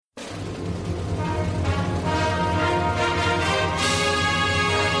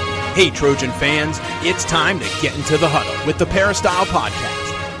Hey, Trojan fans, it's time to get into the huddle with the Peristyle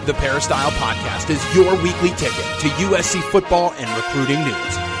Podcast. The Peristyle Podcast is your weekly ticket to USC football and recruiting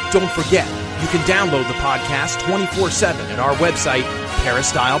news. Don't forget, you can download the podcast 24/7 at our website,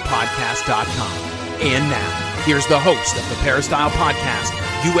 peristylepodcast.com. And now, here's the host of the Peristyle Podcast,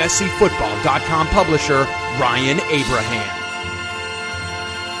 USCFootball.com publisher, Ryan Abraham.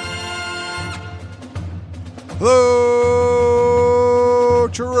 Hello,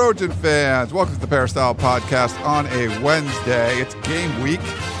 Trojan fans. Welcome to the Peristyle Podcast on a Wednesday. It's game week.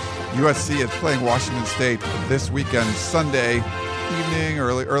 USC is playing Washington State this weekend, Sunday evening,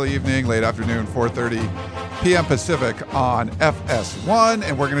 early evening, late afternoon, 4:30 p.m. Pacific on FS1.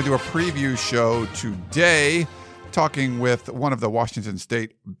 And we're going to do a preview show today, talking with one of the Washington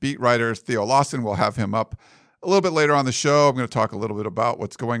State beat writers, Theo Lawson. We'll have him up a little bit later on the show. I'm going to talk a little bit about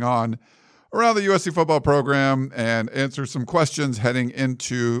what's going on around the USC football program and answer some questions heading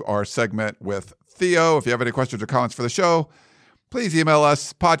into our segment with Theo. If you have any questions or comments for the show, please email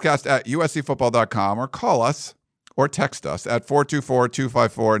us, podcast@uscfootball.com, or call us or text us at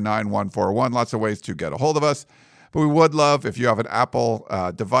 424-254-9141. Lots of ways to get a hold of us. But we would love, if you have an Apple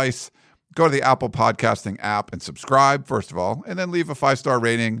device, go to the Apple Podcasting app and subscribe, first of all, and then leave a 5-star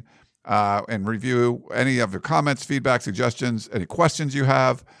rating and review any of your comments, feedback, suggestions, any questions you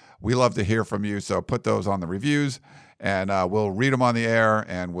have. We love to hear from you, so put those on the reviews, and we'll read them on the air,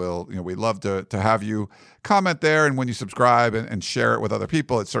 and we'd love to have you comment there. And when you subscribe and share it with other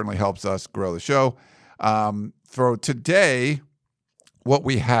people, it certainly helps us grow the show. For today, what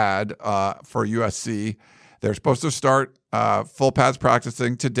we had for USC, they're supposed to start full pads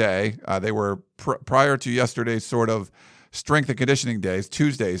practicing today. They were prior to yesterday's sort of strength and conditioning days,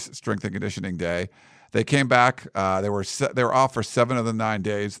 Tuesday's strength and conditioning day. They came back. They were off for 7 of the 9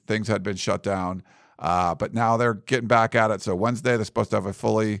 days. Things had been shut down, but now they're getting back at it. So Wednesday, they're supposed to have a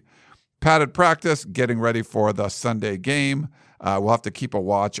fully padded practice, getting ready for the Sunday game. We'll have to keep a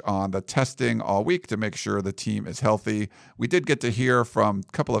watch on the testing all week to make sure the team is healthy. We did get to hear from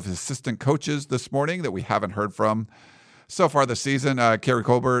a couple of assistant coaches this morning that we haven't heard from so far this season, Kerry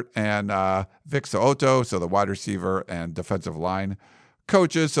Colbert and Vic So'oto, so the wide receiver and defensive line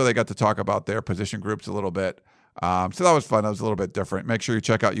coaches, so they got to talk about their position groups a little bit. So that was fun. That was a little bit different. Make sure you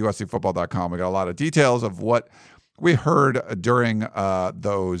check out uscfootball.com. We got a lot of details of what we heard during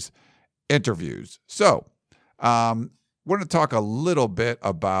those interviews. So we're going to talk a little bit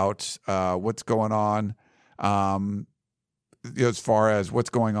about what's going on as far as what's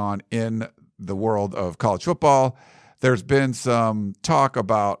going on in the world of college football. There's been some talk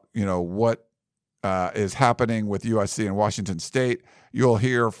about, what is happening with USC and Washington State. You'll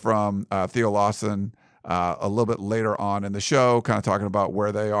hear from Theo Lawson a little bit later on in the show, kind of talking about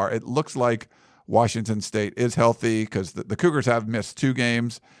where they are. It looks like Washington State is healthy because the Cougars have missed 2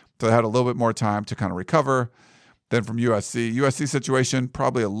 games, so they had a little bit more time to kind of recover than from USC. USC situation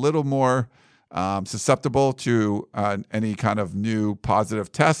probably a little more susceptible to any kind of new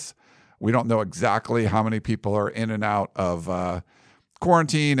positive tests. We don't know exactly how many people are in and out of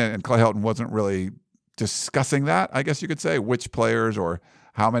quarantine, and Clay Helton wasn't really discussing that, I guess you could say, which players or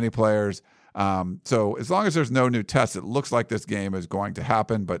how many players. So as long as there's no new tests, it looks like this game is going to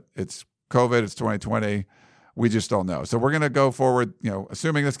happen, but it's COVID, it's 2020. We just don't know. So we're going to go forward,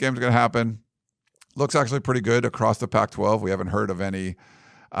 assuming this game is going to happen. Looks actually pretty good across the Pac-12. We haven't heard of any.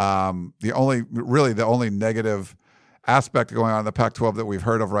 The only negative aspect going on in the Pac-12 that we've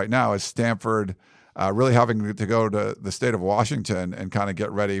heard of right now is Stanford really having to go to the state of Washington and kind of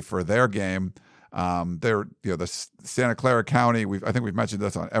get ready for their game. The Santa Clara County, I think we've mentioned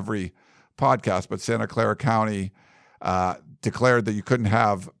this on every podcast, but Santa Clara County declared that you couldn't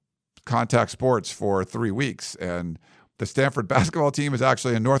have contact sports for 3 weeks. And the Stanford basketball team is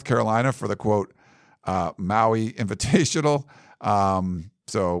actually in North Carolina for the, quote, Maui Invitational.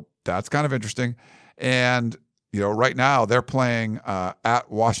 So that's kind of interesting. And, right now they're playing at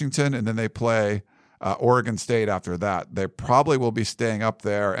Washington, and then they play Oregon State after that. They probably will be staying up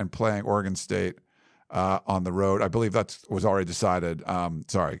there and playing Oregon State on the road. I believe that was already decided.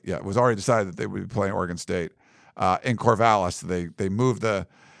 It was already decided that they would be playing Oregon State in Corvallis. They moved the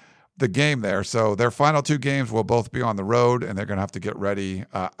game there. So their final 2 games will both be on the road, and they're going to have to get ready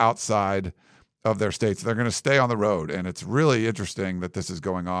outside of their states. They're going to stay on the road, and it's really interesting that this is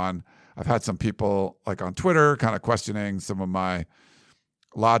going on. I've had some people on Twitter kind of questioning some of my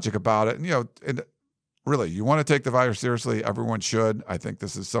logic about it. And really, you want to take the virus seriously. Everyone should. I think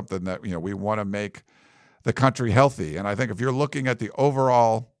this is something that, we want to make the country healthy. And I think if you're looking at the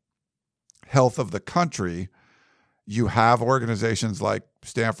overall health of the country, you have organizations like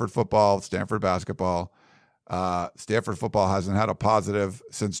Stanford football, Stanford basketball, Stanford football hasn't had a positive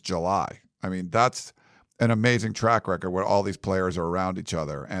since July. I mean, that's an amazing track record where all these players are around each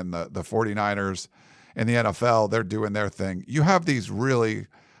other. And the 49ers and the NFL, they're doing their thing. You have these really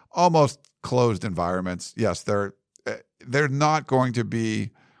almost closed environments. Yes, they're not going to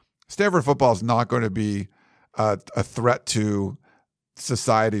be – Stanford football is not going to be a threat to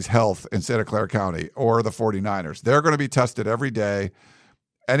society's health in Santa Clara County or the 49ers. They're going to be tested every day.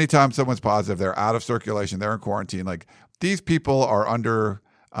 Anytime someone's positive, they're out of circulation, they're in quarantine. Like, these people are under,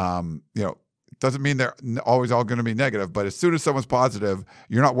 doesn't mean they're always all going to be negative, but as soon as someone's positive,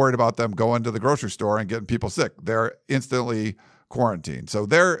 you're not worried about them going to the grocery store and getting people sick. They're instantly quarantined. So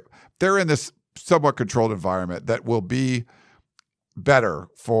they're in this somewhat controlled environment that will be better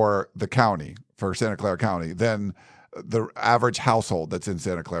for the county, for Santa Clara County, than the average household that's in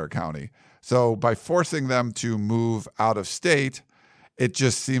Santa Clara County. So by forcing them to move out of state, it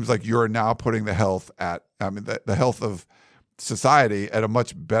just seems like you're now putting the health of society at a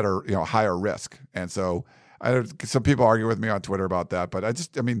much better, higher risk. And so some people argue with me on Twitter about that, but I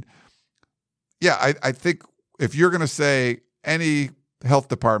think if you're going to say any health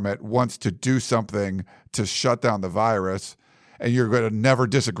department wants to do something to shut down the virus and you're going to never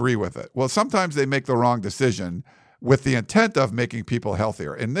disagree with it, well, sometimes they make the wrong decision with the intent of making people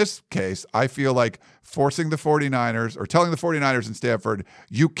healthier. In this case, I feel like forcing the 49ers or telling the 49ers in Stanford,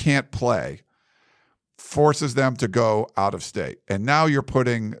 you can't play, forces them to go out of state. And now you're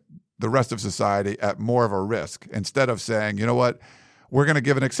putting the rest of society at more of a risk instead of saying, you know what, we're going to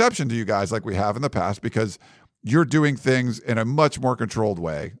give an exception to you guys like we have in the past because you're doing things in a much more controlled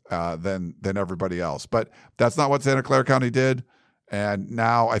way than everybody else. But that's not what Santa Clara County did. And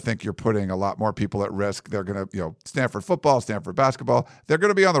now I think you're putting a lot more people at risk. They're going to, Stanford football, Stanford basketball, they're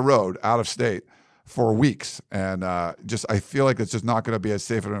going to be on the road out of state for weeks. And I feel like it's just not going to be as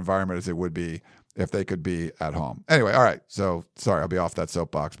safe an environment as it would be if they could be at home. Anyway, all right. So sorry, I'll be off that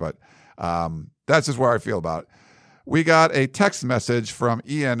soapbox, but that's just where I feel about it. We got a text message from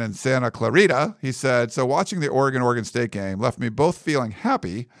Ian in Santa Clarita. He said, so watching the Oregon State game left me both feeling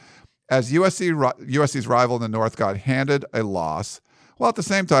happy as USC's rival in the North got handed a loss, while at the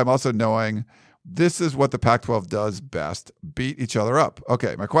same time also knowing this is what the Pac-12 does best, beat each other up.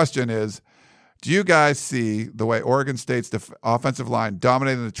 Okay, my question is, do you guys see the way Oregon State's offensive line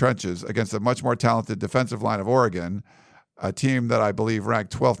dominated the trenches against a much more talented defensive line of Oregon, a team that I believe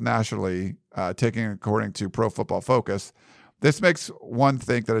ranked 12th nationally, taking according to Pro Football Focus? This makes one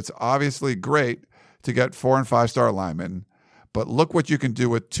think that it's obviously great to get 4- and 5-star linemen, but look what you can do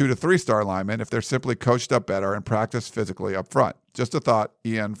with 2- to 3-star linemen if they're simply coached up better and practice physically up front. Just a thought,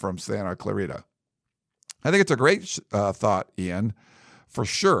 Ian from Santa Clarita. I think it's a great thought, Ian, for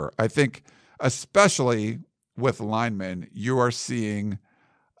sure. I think especially with linemen, you are seeing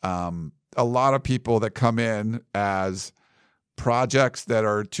a lot of people that come in as projects that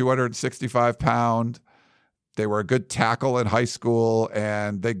are 265 pound. They were a good tackle in high school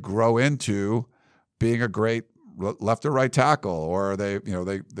and they grow into being a great left or right tackle, or they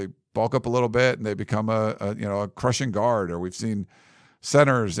bulk up a little bit and they become a crushing guard, or we've seen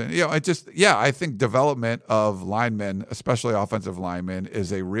centers. And, I think development of linemen, especially offensive linemen,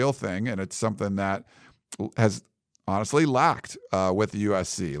 is a real thing. And it's something that has honestly lacked with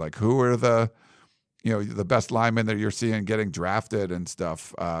USC. Like, who are the best linemen that you're seeing getting drafted and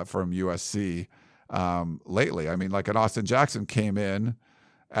stuff from USC lately? I mean, like an Austin Jackson came in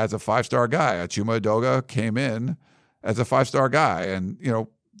as a 5-star guy. A Chuma Edoga came in as a 5-star guy, and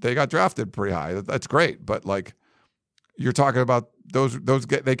they got drafted pretty high. That's great, but like, you're talking about those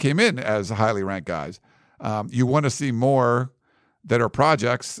they came in as highly ranked guys. You want to see more that are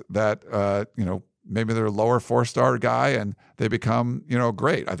projects that maybe they're a lower 4-star guy and they become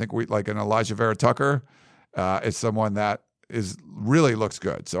great. I think we like an Elijah Vera Tucker is someone that really looks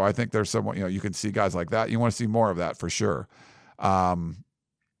good. So I think there's someone you can see guys like that. You want to see more of that for sure.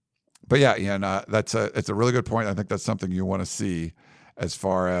 But yeah, Ian, it's a really good point. I think that's something you want to see as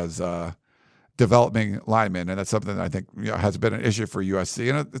far as developing linemen, and that's something that I think has been an issue for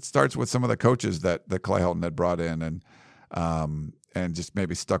USC. And it starts with some of the coaches that Clay Helton had brought in and just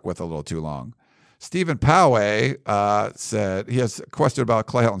maybe stuck with a little too long. Stephen Poway said he has a question about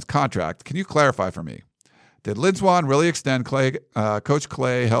Clay Helton's contract. Can you clarify for me? Did Lynn Swann really extend Coach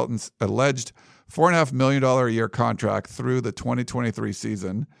Clay Helton's alleged $4.5 million a year contract through the 2023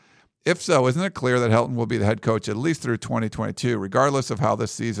 season? If so, isn't it clear that Helton will be the head coach at least through 2022, regardless of how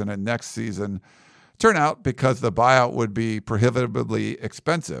this season and next season turn out, because the buyout would be prohibitively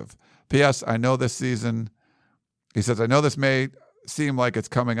expensive? P.S. I know this season, he says, I know this may seem like it's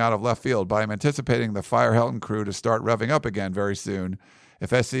coming out of left field, but I'm anticipating the Fire Helton crew to start revving up again very soon. If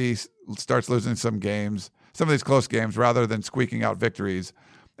SC starts losing some games, some of these close games rather than squeaking out victories.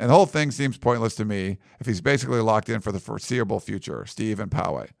 And the whole thing seems pointless to me if he's basically locked in for the foreseeable future, Steve and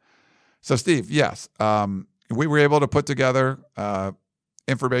Poway. So, Steve, yes, we were able to put together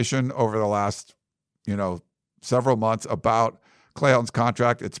information over the last, several months about Clay Helton's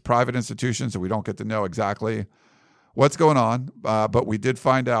contract. It's a private institution, so we don't get to know exactly what's going on. But we did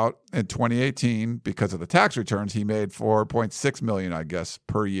find out in 2018, because of the tax returns, he made $4.6 million, I guess,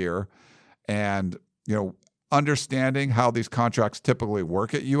 per year. And, understanding how these contracts typically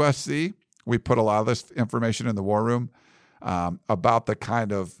work at USC, we put a lot of this information in the War Room about the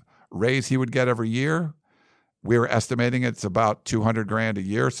kind of raise he would get every year. We were estimating it's about $200,000 a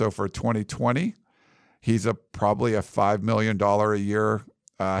year. So for 2020, he's probably a $5 million a year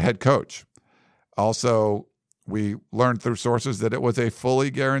head coach. Also, we learned through sources that it was a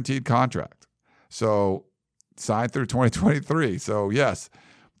fully guaranteed contract. So signed through 2023. So yes,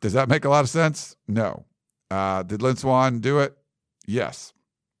 does that make a lot of sense? No. Did Lynn Swann do it? Yes.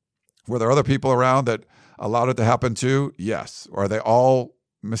 Were there other people around that allowed it to happen too? Yes. Are they all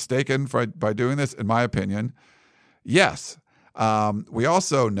mistaken by doing this? In my opinion, yes. We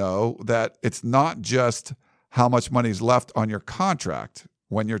also know that it's not just how much money's left on your contract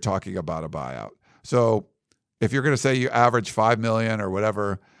when you're talking about a buyout. So if you're going to say you average $5 million or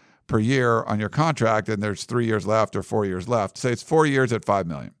whatever per year on your contract and there's 3 years left or 4 years left, say it's 4 years at $5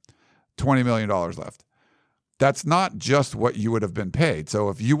 million, $20 million left. That's not just what you would have been paid. So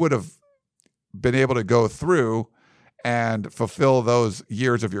if you would have been able to go through and fulfill those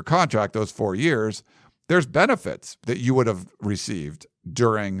years of your contract, those 4 years, there's benefits that you would have received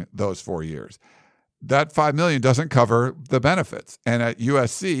during those 4 years. That $5 million doesn't cover the benefits. And at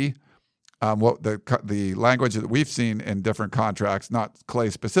USC, what the language that we've seen in different contracts, not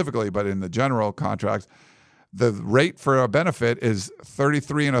Clay specifically, but in the general contracts, the rate for a benefit is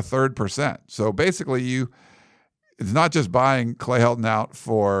 33.33%. So basically, it's not just buying Clay Helton out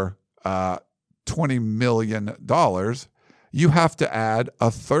for $20 million. You have to add a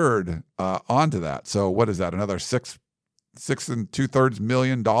third onto that. So what is that? Another $6 2/3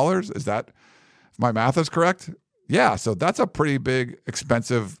 million? Is that, if my math is correct? Yeah. So that's a pretty big,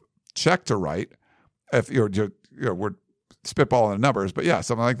 expensive check to write. If we're spitballing the numbers, but yeah,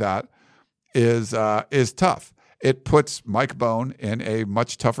 something like that is tough. It puts Mike Bone in a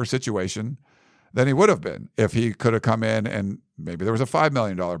much tougher situation than he would have been if he could have come in and maybe there was a $5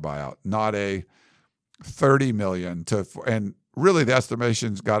 million buyout, not a $30 million and really the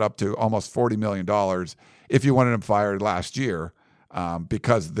estimations got up to almost $40 million if you wanted him fired last year,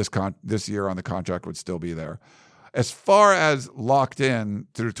 because this year on the contract would still be there. As far as locked in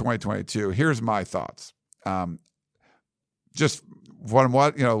through 2022, here's my thoughts. Just from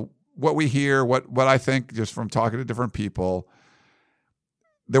what we hear, what I think just from talking to different people,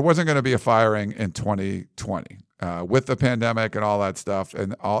 there wasn't going to be a firing in 2020 with the pandemic and all that stuff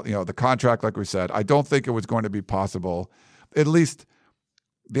and all, the contract, like we said, I don't think it was going to be possible. At least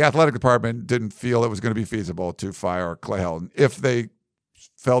the athletic department didn't feel it was going to be feasible to fire Clay Helton if they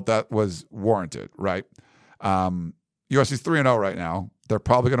felt that was warranted, right? USC's 3-0 right now. They're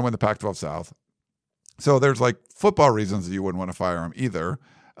probably going to win the Pac-12 South. So there's football reasons that you wouldn't want to fire him either.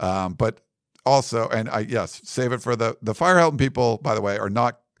 But also, and save it for the fire Helton people, by the way,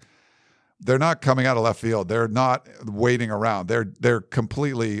 they're not coming out of left field. They're not waiting around. They're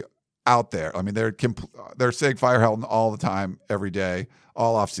completely out there. I mean, they're saying fire Helton all the time, every day,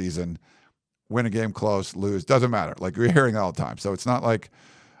 all off season, win a game close, lose, doesn't matter. We're hearing it all the time. So it's not like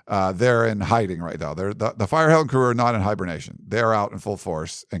they're in hiding right now. The fire Helton crew are not in hibernation. They're out in full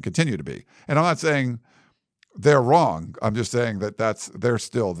force and continue to be. And I'm not saying they're wrong. I'm just saying that they're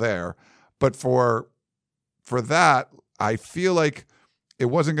still there. But for that, I feel like it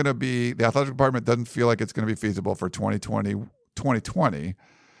wasn't going to be, the athletic department doesn't feel like it's going to be feasible for 2020.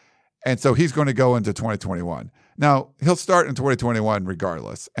 And so he's going to go into 2021. Now, he'll start in 2021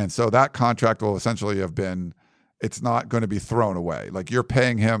 regardless. And so that contract will essentially have been, it's not going to be thrown away. You're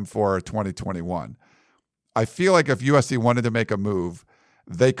paying him for 2021. I feel like if USC wanted to make a move,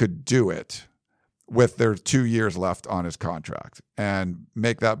 they could do it with their 2 years left on his contract and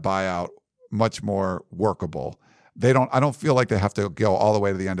make that buyout much more workable. I don't feel like they have to go all the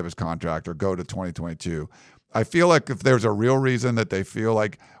way to the end of his contract or go to 2022. I feel like if there's a real reason that they feel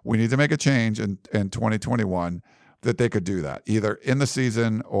like we need to make a change in 2021, that they could do that either in the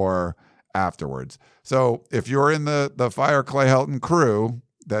season or afterwards. So if you're in the fire Clay Helton crew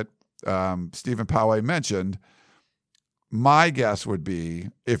that Stephen Poway mentioned, my guess would be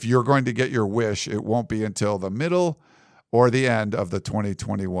if you're going to get your wish, it won't be until the middle or the end of the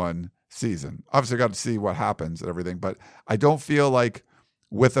 2021 season. Obviously, got to see what happens and everything, but I don't feel like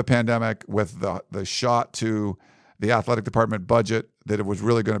with the pandemic, with the shot to the athletic department budget, that it was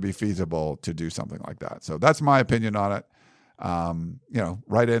really going to be feasible to do something like that. So that's my opinion on it.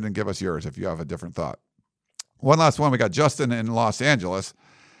 Write in and give us yours if you have a different thought. One last one. We got Justin in Los Angeles.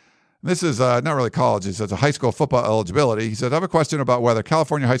 This is not really college. He says a high school football eligibility. He says, I have a question about whether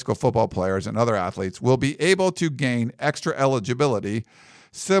California high school football players and other athletes will be able to gain extra eligibility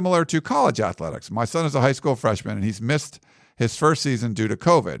similar to college athletics. My son is a high school freshman, and he's missed his first season due to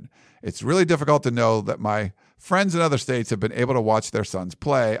COVID. It's really difficult to know that my friends in other states have been able to watch their sons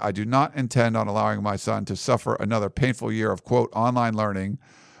play. I do not intend on allowing my son to suffer another painful year of, quote, online learning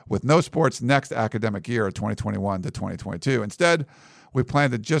with no sports next academic year of 2021 to 2022. Instead, we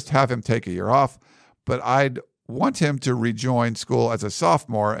plan to just have him take a year off, but I'd want him to rejoin school as a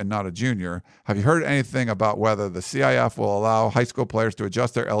sophomore and not a junior. Have you heard anything about whether the CIF will allow high school players to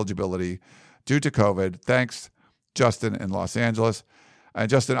adjust their eligibility due to COVID? Thanks, Justin in Los Angeles. And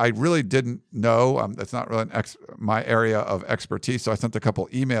Justin, I really didn't know. That's not really my area of expertise, so I sent a couple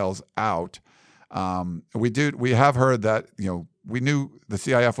emails out. We have heard that, we knew the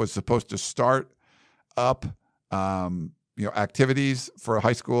CIF was supposed to start up activities for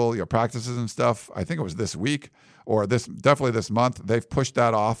high school, practices and stuff. I think it was this week or definitely this month. They've pushed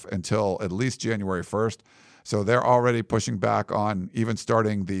that off until at least January 1st. So they're already pushing back on even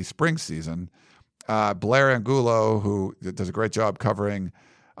starting the spring season. Blair Angulo, who does a great job covering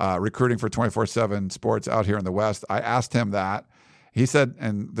recruiting for 24/7 sports out here in the West, I asked him that. He said,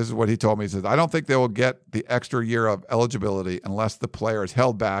 and this is what he told me, he said, I don't think they will get the extra year of eligibility unless the player is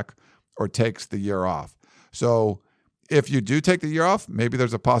held back or takes the year off. So if you do take the year off, maybe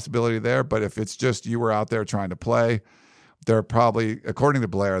there's a possibility there. But if it's just you were out there trying to play, they're probably, according to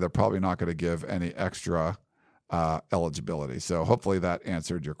Blair, they're probably not going to give any extra eligibility. So hopefully that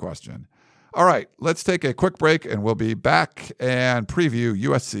answered your question. All right, let's take a quick break, and we'll be back and preview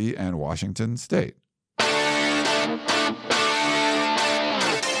USC and Washington State.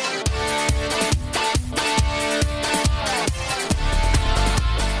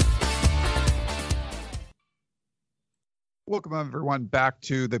 Welcome, everyone, back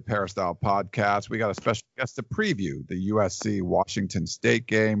to the Peristyle podcast. We got a special guest to preview the USC-Washington State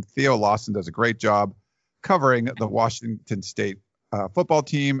game. Theo Lawson does a great job covering the Washington State football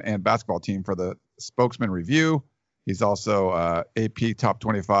team and basketball team for the Spokesman Review. He's also AP Top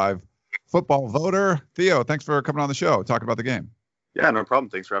 25 football voter. Theo, thanks for coming on the show, talking about the game. Yeah, no problem.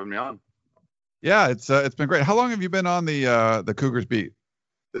 Thanks for having me on. Yeah, it's been great. How long have you been on the Cougars beat?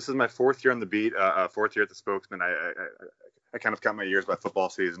 This is my fourth year on the beat, fourth year at the Spokesman. I kind of count my years by football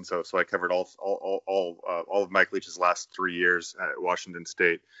season, so I covered all of Mike Leach's last 3 years at Washington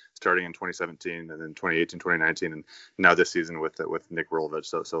State, starting in 2017 and then 2018, 2019, and now this season with Nick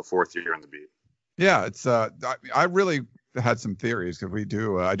Rolovich. So fourth year on the beat. Yeah, it's I really had some theories because I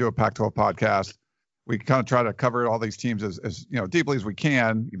do a Pac-12 podcast. We kind of try to cover all these teams as deeply as we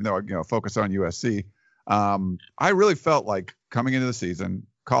can, even though focus on USC. I really felt like coming into the season,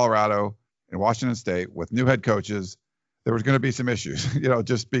 Colorado and Washington State with new head coaches, there was going to be some issues,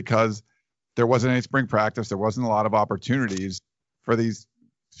 just because there wasn't any spring practice. There wasn't a lot of opportunities for these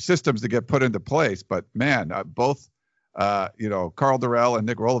systems to get put into place. But man, both, Carl Durrell and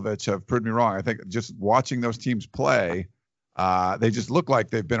Nick Rolovich have proved me wrong. I think just watching those teams play, they just look like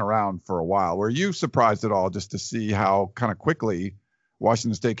they've been around for a while. Were you surprised at all just to see how kind of quickly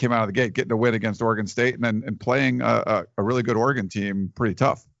Washington State came out of the gate, getting a win against Oregon State and playing a really good Oregon team pretty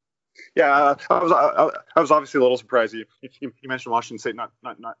tough? Yeah, I was obviously a little surprised. You mentioned Washington State not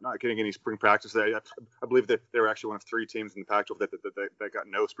getting any spring practice. I believe that they were actually one of three teams in the Pac-12 that got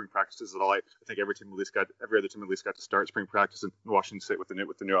no spring practices at all. I think every other team at least got to start spring practice. In Washington State with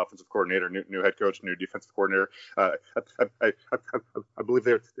the new offensive coordinator, new head coach, new defensive coordinator. I believe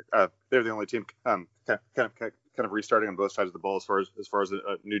they're the only team kind of restarting on both sides of the ball as far as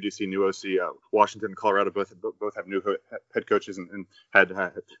a new DC, new OC. Washington and Colorado both have new head coaches and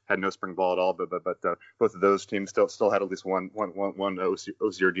had no spring ball at all. But both of those teams still had at least one OC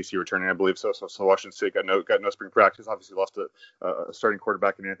or DC returning, I believe. So Washington State got no spring practice. Obviously lost a starting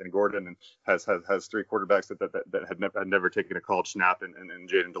quarterback in Anthony Gordon and has three quarterbacks that had never taken a college snap and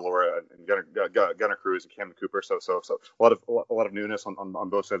Jaden DeLora and Gunnar Cruz and Camden Cooper. So a lot of newness on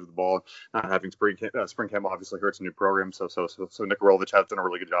both sides of the ball. Not having spring camp obviously hurts a new program. So Nick Rolovich has done a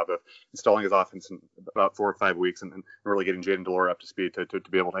really good job of installing his offense in about 4 or 5 weeks and really getting Jaden DeLora up to speed to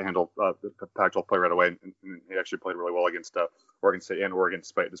be able to handle the Pac-12 play right away. And he actually played really well against Oregon State and Oregon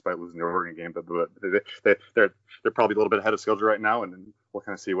despite losing the Oregon game. But they're probably a little bit ahead of schedule right now, and we'll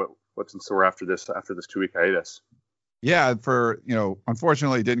kind of see what's in store after this 2-week hiatus. Yeah,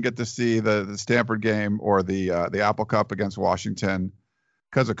 unfortunately didn't get to see the Stanford game or the Apple Cup against Washington.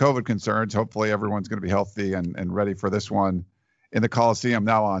 because of COVID concerns. Hopefully everyone's going to be healthy and ready for this one in the Coliseum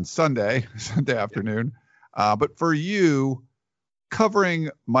now on Sunday afternoon. But for you, covering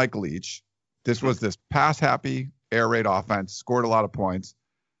Mike Leach, this was this pass-happy, air raid offense, scored a lot of points.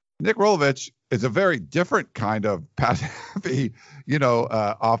 Nick Rolovich is a very different kind of pass-happy,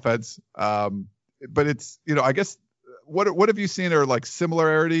 offense. But it's, I guess, what have you seen are like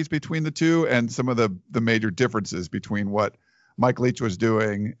similarities between the two and some of the major differences between what Mike Leach was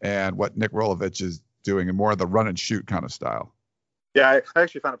doing and what Nick Rolovich is doing, and more of the run and shoot kind of style? Yeah, I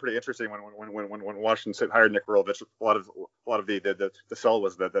actually found it pretty interesting when Washington State hired Nick Rolovich. A lot of the sell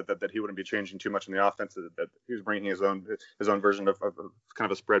was that he wouldn't be changing too much in the offense. That he was bringing his own version of kind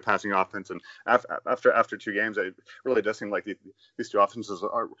of a spread passing offense. And after 2 games, it really does seem like these two offenses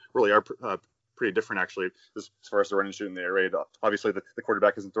are pretty different, actually, as far as the run and shoot in the air raid. Obviously, the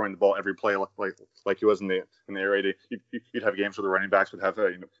quarterback isn't throwing the ball every play like he was in the air raid. You'd have games where the running backs would have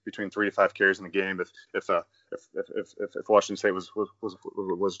between 3 to 5 carries in the game if Washington State was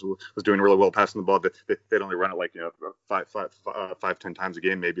doing really well passing the ball. They'd only run it like 5-10 times a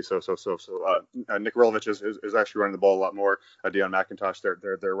game maybe. So Nick Rolovich is actually running the ball a lot more. Deion McIntosh,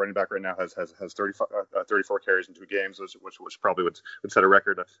 their running back right now has 34 carries in 2 games, which probably would set a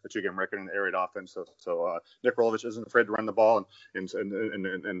 2-game record in the air raid offense. So Nick Rolovich isn't afraid to run the ball and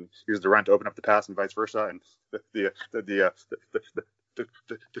use the run to open up the pass and vice versa. And the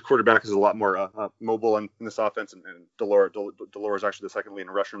quarterback is a lot more mobile in this offense, and Delora is actually the second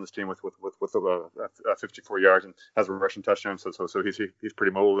leading rusher on this team with 54 yards and has a rushing touchdown. So he's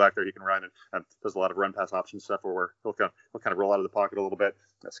pretty mobile back there. He can run and does a lot of run pass option stuff where he'll kind of roll out of the pocket a little bit,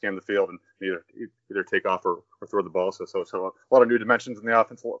 scan the field, and either take off or throw the ball. So a lot of new dimensions in the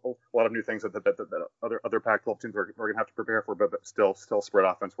offense, a lot of new things that other Pac-12 teams are going to have to prepare for, but still spread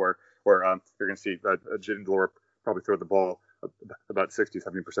offense where you're going to see Jaden Delora probably throw the ball about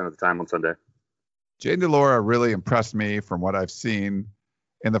 60-70% of the time on Sunday. Jaden Delora really impressed me from what I've seen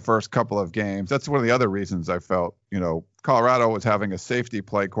in the first couple of games. That's one of the other reasons I felt, Colorado was having a safety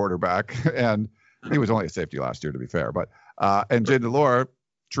play quarterback, and he was only a safety last year, to be fair. But and Jaden Delora,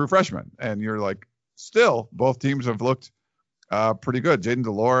 true freshman, and you're like, still, both teams have looked pretty good. Jaden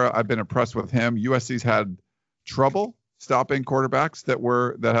Delora, I've been impressed with him. USC's had trouble stopping quarterbacks that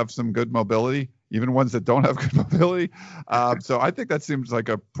have some good mobility, even ones that don't have good mobility. So I think that seems like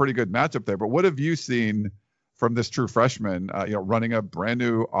a pretty good matchup there. But what have you seen from this true freshman, running a brand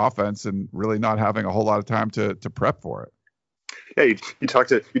new offense and really not having a whole lot of time to prep for it? Yeah, you talk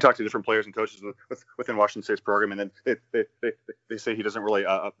to different players and coaches within Washington State's program, and then they say he doesn't really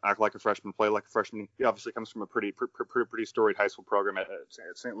act like a freshman, play like a freshman. He obviously comes from a pretty storied high school program at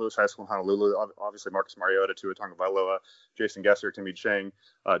St. Louis High School in Honolulu. Obviously, Marcus Mariota, Tua Tagovailoa, Jason Gesser, Timmy Chang,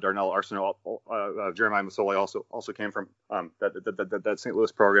 Darnell Arsenault, Jeremiah Masoli also came from that St.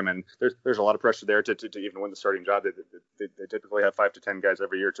 Louis program, and there's a lot of pressure there to even win the starting job. They typically have 5 to 10 guys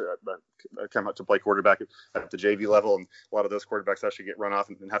every year to come out to play quarterback at the JV level, and a lot of those quarterbacks actually get run off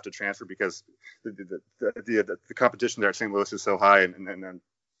and have to transfer because the competition there at St. Louis is so high, and a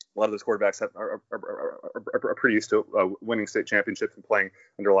lot of those quarterbacks are pretty used to winning state championships and playing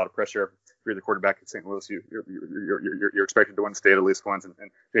under a lot of pressure. If you're the quarterback at St. Louis, you're expected to win state at least once, and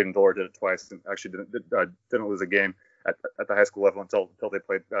Jaden Delora did it twice and actually didn't lose a game at the high school level until they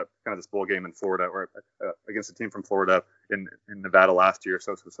played kind of this bowl game in Florida, or against a team from Florida in Nevada last year.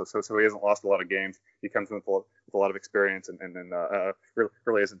 So he hasn't lost a lot of games. He comes in with a lot of experience and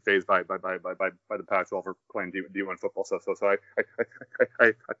really isn't phased by the Pac-12 or playing D1 football. So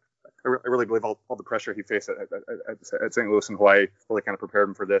I really believe all the pressure he faced at St. Louis and Hawaii really kind of prepared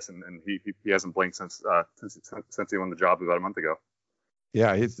him for this, and he hasn't blinked since he won the job about a month ago.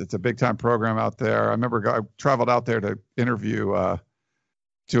 Yeah, it's a big time program out there. I remember I traveled out there to interview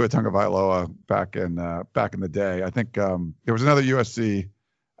Tua Tagovailoa back in the day. I think there was another USC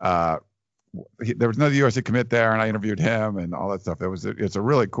commit there, and I interviewed him and all that stuff. It's a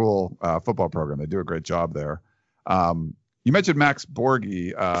really cool football program. They do a great job there. You mentioned Max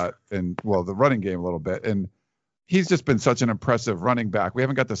Borghi the running game a little bit, and he's just been such an impressive running back. We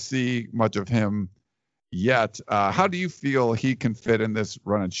haven't got to see much of him yet. How do you feel he can fit in this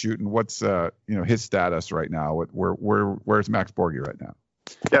run and shoot, and what's his status right now? Where's Max Borghi right now?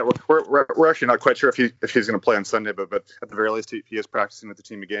 Yeah, we're actually not quite sure if he's going to play on Sunday, but at the very least he is practicing with the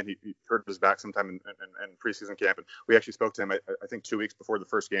team again. He hurt his back sometime in preseason camp, and we actually spoke to him I think 2 weeks before the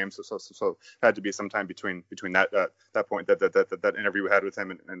first game. So had to be sometime between that point that interview we had with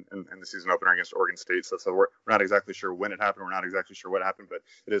him and the season opener against Oregon State. So we're not exactly sure when it happened. We're not exactly sure what happened, but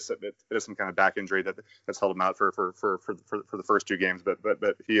it is some kind of back injury that's held him out for the first 2 games.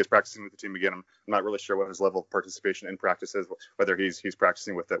 But he is practicing with the team again. I'm not really sure what his level of participation in practice is, whether he's practicing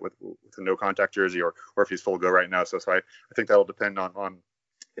practicing with the no contact jersey or if he's full go right now. So I think that'll depend on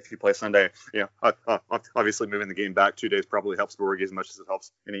if you play Sunday. Obviously moving the game back 2 days probably helps Borgie as much as it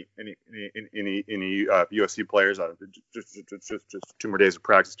helps any USC players. Just 2 more days of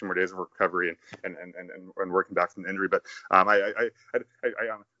practice, 2 more days of recovery, and working back from the injury. But I'm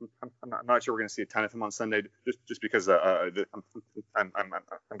not sure we're going to see a ton of him on Sunday, just because I'm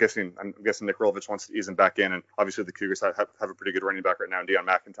guessing Nick Rolovich wants to ease him back in, and obviously the Cougars have a pretty good running back right now in Deion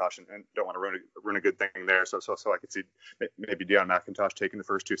McIntosh, and don't want to ruin a good thing there. So I could see maybe Deion McIntosh taking the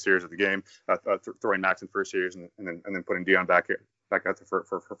first 2 series of the game, throwing Max in first series, and then putting Deion back out there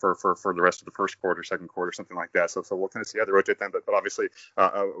for the rest of the first quarter, second quarter, something like that. So we'll kind of see how they rotate them. But obviously,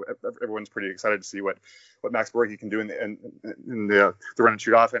 everyone's pretty excited to see what Max Borgie can do in the run and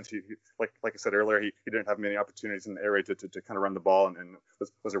shoot offense. He like I said earlier, he didn't have many opportunities in the air raid to kind of run the ball, and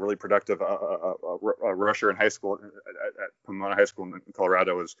was a really productive rusher in high school at Pomona High School in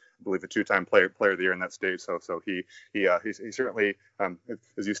Colorado. Was, I believe, a 2-time player of the year in that state. So he certainly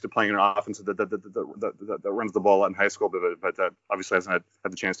is used to playing an offense that runs the ball a lot in high school, but obviously hasn't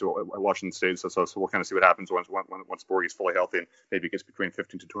had the chance to at Washington State. So we'll kind of see what happens once Borgie's fully healthy and maybe gets between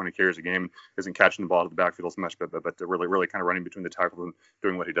 15 to 20 carries a game, isn't catching the ball to the backfield as much, but really kind of running between the tackles and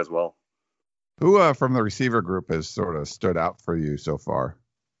doing what he does well. Who from the receiver group has sort of stood out for you so far?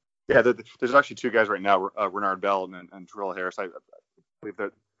 Yeah, there's actually 2 guys right now, Renard Bell and Terrell Harris. I believe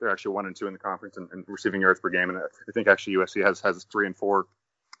that they're actually 1 and 2 in the conference and receiving yards per game, and I think actually USC has 3 and 4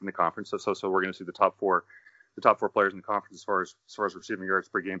 in the conference. So we're going to see the top four players in the conference as far as receiving yards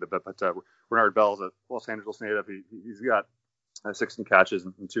per game. But Renard Bell is a Los Angeles native. He's got 16 catches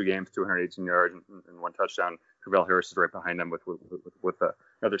in 2 games, 218 yards and 1 touchdown. Terrell Harris is right behind him with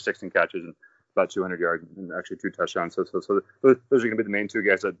another 16 catches and about 200 yards and actually 2 touchdowns. So those are going to be the main 2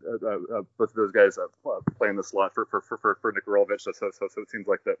 guys. Both of those guys play in the slot for Nick Rolovich. So it seems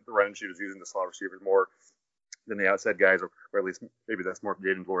like the run and shoot is using the slot receivers more than the outside guys, or at least maybe that's more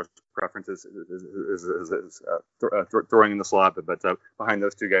Jaden Bora's preference is throwing in the slot. But behind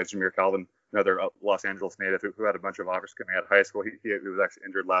those 2 guys, Jameer Calvin, another Los Angeles native who had a bunch of offers coming out of high school. He was actually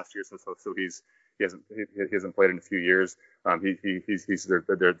injured last year, so he hasn't played in a few years. He's their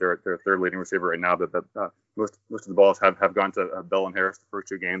leading receiver right now. But most of the balls have gone to Bell and Harris the first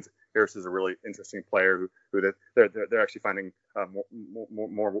 2 games. Harris is a really interesting player who they're actually finding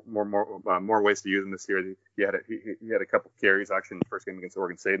more ways to use him this year. He had a couple carries actually in the first game against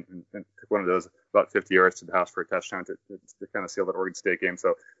Oregon State and took one of those about 50 yards to the house for a touchdown to kind of seal that Oregon State game.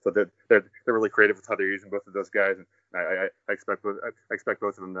 So they're really creative with how they're using both of those guys, and I expect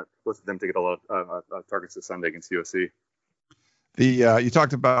both of them to get a lot of targets this Sunday against USC. You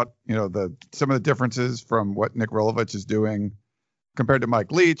talked about some of the differences from what Nick Rolovich is doing compared to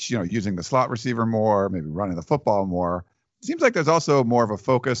Mike Leach, using the slot receiver more, maybe running the football more. It seems like there's also more of a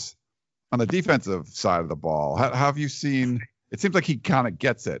focus on the defensive side of the ball. How have you seen? It seems like he kind of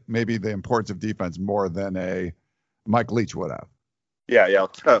gets it, maybe the importance of defense more than a Mike Leach would have. Yeah.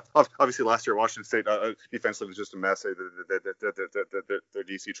 Obviously, last year Washington State defensively was just a mess. Their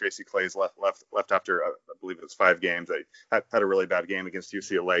DC Tracy Clays left after I believe it was 5 games. They had a really bad game against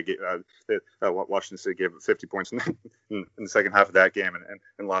UCLA. Washington State gave 50 points in the second half of that game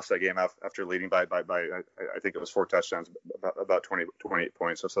and lost that game after leading by I think it was 4 touchdowns, about 28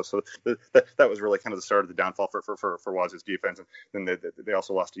 points. So that was really kind of the start of the downfall for Waz's defense. And then they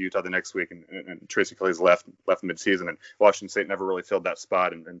also lost to Utah the next week, and Tracy Clays left midseason, and Washington State never really filled that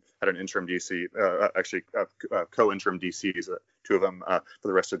spot and had an interim DC, co-interim DCs, 2 of them for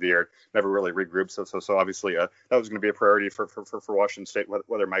the rest of the year. Never really regrouped. So obviously that was going to be a priority for Washington State,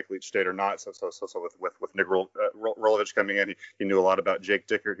 whether Mike Leach stayed or not. So with Nick Rolovich coming in, he knew a lot about Jake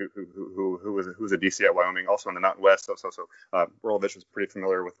Dicker, who was a DC at Wyoming, also in the Mountain West. So Rolovich was pretty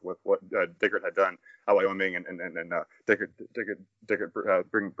familiar with what Dickert had done at Wyoming, and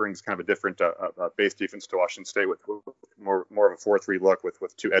Dickert brings kind of a different base defense to Washington State with more of a 4-3 look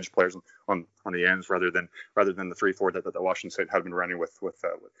with 2 edge players on the ends rather than the 3-4 that Washington State had been running with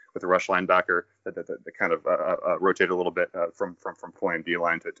a rush linebacker that kind of rotated a little bit from playing D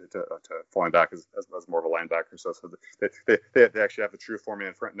line to falling back as more of a linebacker. So they actually have the true four-man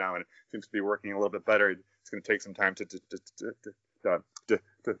in front now, and it seems to be working a little bit better. It's going to take some time to kind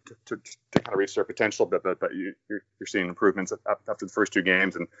of reach their potential, but you're seeing improvements after the first 2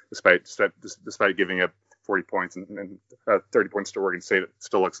 games, and despite giving up 40 points and 30 points to Oregon State, it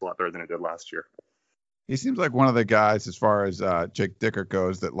still looks a lot better than it did last year. He seems like one of the guys, as far as Jake Dicker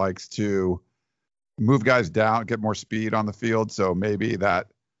goes, that likes to move guys down, get more speed on the field. So maybe that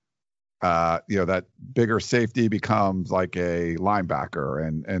that bigger safety becomes like a linebacker,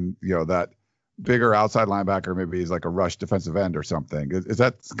 and that bigger outside linebacker. Maybe he's like a rush defensive end or something. Is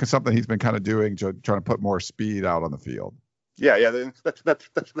that something he's been kind of doing, trying to put more speed out on the field? Yeah.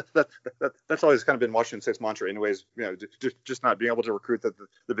 That's always kind of been Washington State's mantra. Anyways, just not being able to recruit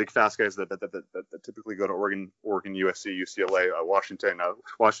the big fast guys that typically go to Oregon, USC, UCLA, Washington.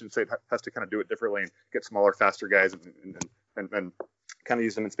 Washington State has to kind of do it differently and get smaller, faster guys and kind of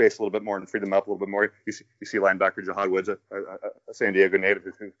use them in space a little bit more and free them up a little bit more. You see linebacker Jahad Woods, a San Diego native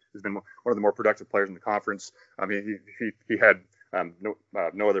who's been one of the more productive players in the conference. I mean, he had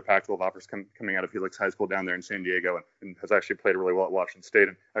no other Pac-12 offers coming out of Helix High School down there in San Diego, and has actually played really well at Washington State,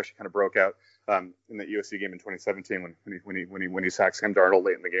 and actually kind of broke out in the USC game in 2017 when he sacked Sam Darnold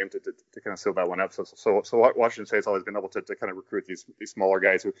late in the game to kind of seal that one up. So Washington State's always been able to kind of recruit these smaller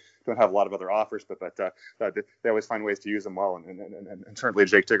guys who don't have a lot of other offers, but they always find ways to use them well, and certainly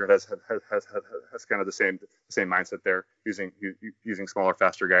Jake Diggert has kind of the same mindset there, using smaller,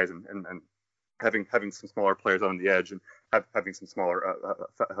 faster guys and having some smaller players on the edge and having some smaller,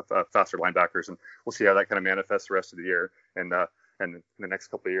 faster linebackers, and we'll see how that kind of manifests the rest of the year and in the next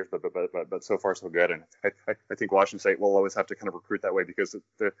couple of years. But so far so good, and I think Washington State will always have to kind of recruit that way because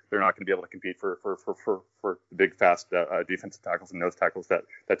they're not going to be able to compete for the big fast defensive tackles and nose tackles that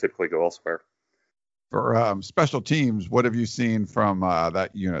typically go elsewhere. For special teams, what have you seen from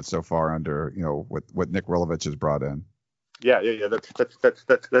that unit so far under what Nick Rolovich has brought in? Yeah.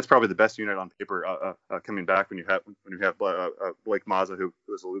 That's probably the best unit on paper coming back when you have Blake Mazza, who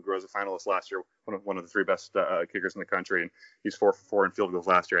was a Lou Groza finalist last year, one of the three best kickers in the country, and he's 4 for 4 in field goals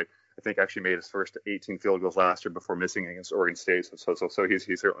last year. I think actually made his first 18 field goals last year before missing against Oregon State. So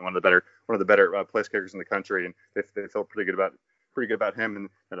he's certainly one of the better place kickers in the country, and they feel pretty good about him,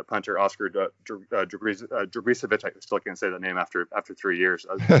 and a punter, Oscar Dragricevic. I still can't say that name after 3 years.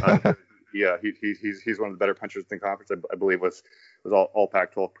 Yeah, he's one of the better punchers in the conference. I believe was all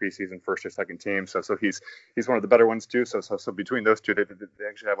Pac-12 preseason first or second team. So he's one of the better ones too. So between those two, they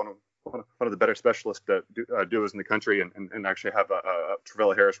actually have one of the better specialist duos in the country, and actually have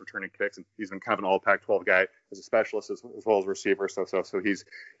Travella Harris returning kicks, and he's been kind of an all Pac-12 guy as a specialist as well as a receiver. So he's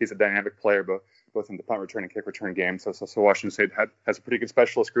a dynamic player, both in the punt return and kick return game. So Washington State has a pretty good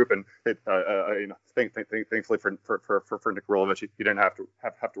specialist group, and thankfully for Nick Rolovich, he didn't have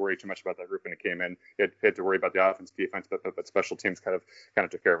to worry too much about that group when he came in. He had to worry about the offense, defense, but special teams kind of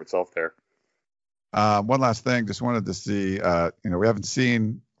took care of itself there. One last thing, just wanted to see, we haven't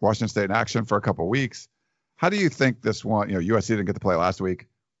seen Washington State in action for a couple of weeks. How do you think this one, USC didn't get to play last week,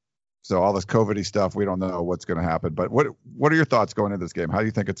 so all this COVID-y stuff, we don't know what's going to happen. But what are your thoughts going into this game? How do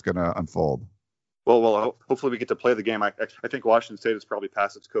you think it's going to unfold? Well, hopefully we get to play the game. I think Washington State has probably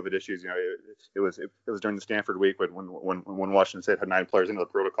passed its COVID issues. It was during the Stanford week when Washington State had 9 players into the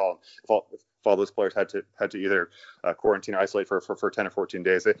protocol. If all those players had to either quarantine or isolate for 10 or 14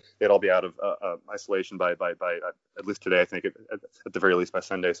 days, they'd all be out of isolation by at least today. I think at the very least by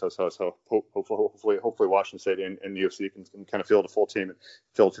Sunday. So hopefully Washington State and the UFC can kind of field a full team and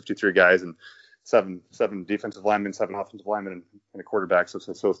field 53 guys and seven defensive linemen, 7 offensive linemen, and a quarterback. So at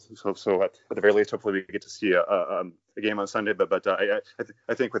the very least, hopefully we get to see a game on Sunday. But I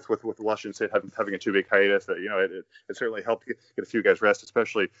think with Washington State having a 2-week hiatus, it certainly helped get a few guys rest,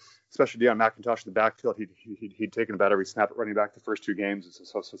 especially Deion McIntosh in the backfield. He'd taken about every snap at running back the first 2 games,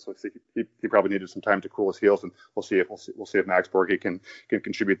 so he probably needed some time to cool his heels, and we'll see if Max Borghi can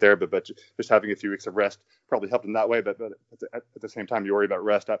contribute there. But just having a few weeks of rest probably helped him that way. But at the same time, you worry about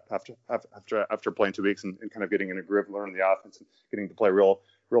rest after playing 2 weeks and kind of getting in a groove, learning the offense, and getting to play real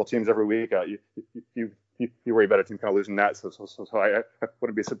teams every week. You worry about a team kind of losing that. So I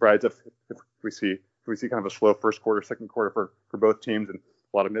wouldn't be surprised if we see kind of a slow first quarter, second quarter for both teams, and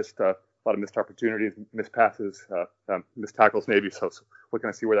a lot of missed opportunities, missed passes, missed tackles maybe. So we're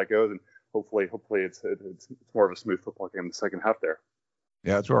going to see where that goes, and hopefully it's more of a smooth football game in the second half there.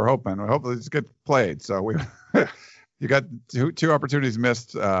 Yeah, that's what we're hoping. We hope it's get played. So you got two opportunities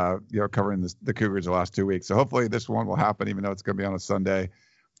missed, covering the Cougars the last 2 weeks. So hopefully this one will happen, even though it's going to be on a Sunday.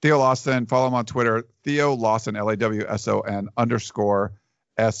 Theo Lawson, follow him on Twitter, Theo Lawson, LAWSON_SR,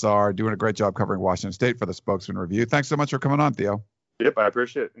 doing a great job covering Washington State for the Spokesman Review. Thanks so much for coming on, Theo. Yep, I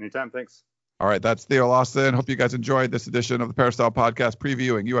appreciate it. Anytime, thanks. All right, that's Theo Lawson. Hope you guys enjoyed this edition of the Peristyle Podcast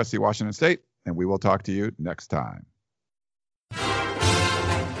previewing USC Washington State, and we will talk to you next time.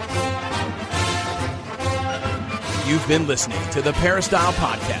 You've been listening to the Peristyle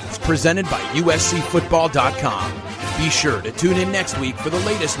Podcast, presented by USCFootball.com. Be sure to tune in next week for the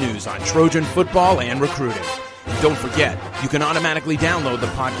latest news on Trojan football and recruiting. And don't forget, you can automatically download the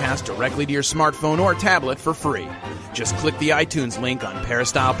podcast directly to your smartphone or tablet for free. Just click the iTunes link on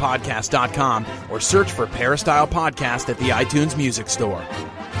peristylepodcast.com or search for Peristyle Podcast at the iTunes Music Store.